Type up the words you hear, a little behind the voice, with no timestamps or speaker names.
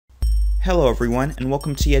Hello everyone, and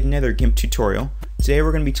welcome to yet another GIMP tutorial. Today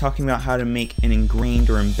we're going to be talking about how to make an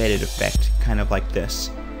ingrained or embedded effect, kind of like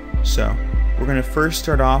this. So, we're going to first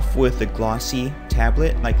start off with a glossy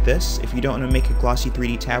tablet like this. If you don't want to make a glossy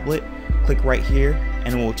 3D tablet, click right here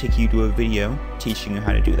and it will take you to a video teaching you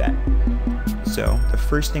how to do that. So, the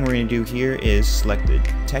first thing we're going to do here is select the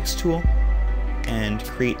text tool and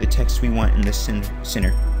create the text we want in the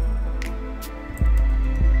center.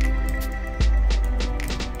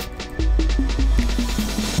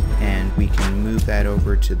 We can move that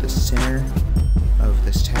over to the center of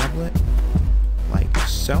this tablet, like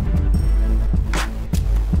so.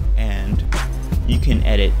 And you can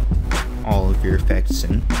edit all of your effects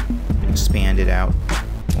and expand it out.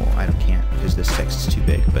 Well, I can't because this text is too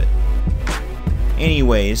big, but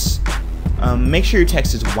anyways, make sure your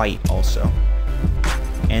text is white also.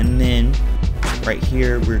 And then right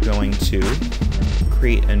here we're going to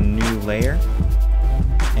create a new layer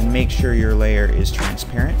and make sure your layer is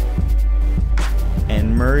transparent.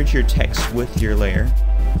 And merge your text with your layer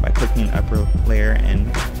by clicking upper layer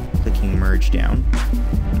and clicking merge down.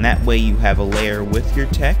 And that way you have a layer with your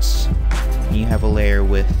text and you have a layer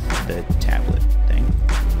with the tablet thing.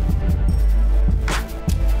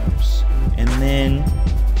 And then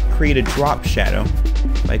create a drop shadow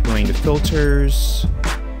by going to filters,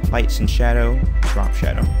 lights and shadow, drop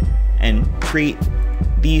shadow, and create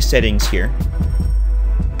these settings here.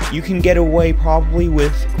 You can get away probably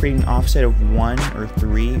with creating an offset of 1 or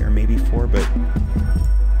 3 or maybe 4, but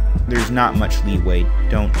there's not much leeway.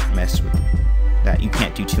 Don't mess with that. You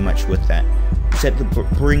can't do too much with that.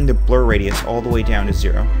 Bring the blur radius all the way down to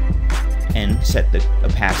 0 and set the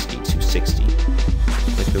opacity to 60.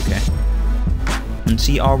 Click OK. And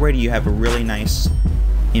see, already you have a really nice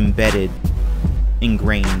embedded,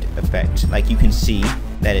 ingrained effect. Like you can see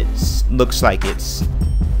that it looks like it's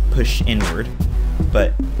pushed inward,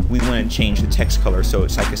 but we want to change the text color so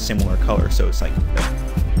it's like a similar color, so it's like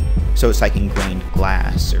ingrained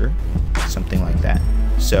glass or something like that.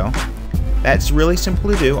 So that's really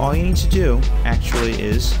simple to do. All you need to do actually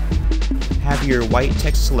is have your white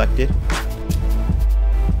text selected,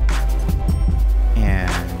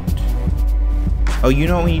 and oh, you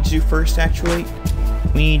know what we need to do first actually?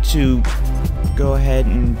 We need to go ahead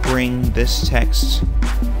and bring this text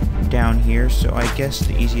down here, so I guess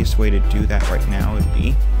the easiest way to do that right now would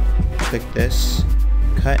be click this,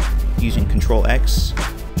 cut using Control X,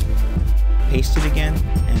 paste it again,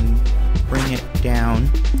 and bring it down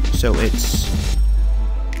so it's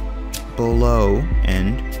below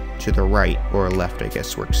and to the right, or left I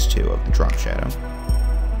guess works too, of the drop shadow.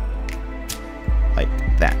 Like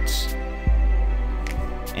that.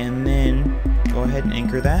 And then go ahead and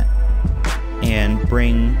anchor that and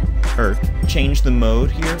change the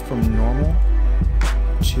mode here from normal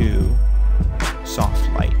to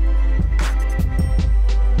soft light.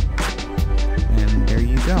 And there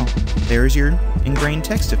you go. There's your ingrained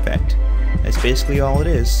text effect. That's basically all it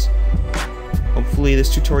is. Hopefully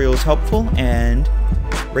this tutorial is helpful, and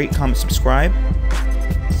rate, comment, subscribe.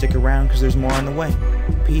 Stick around because there's more on the way.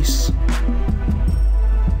 Peace.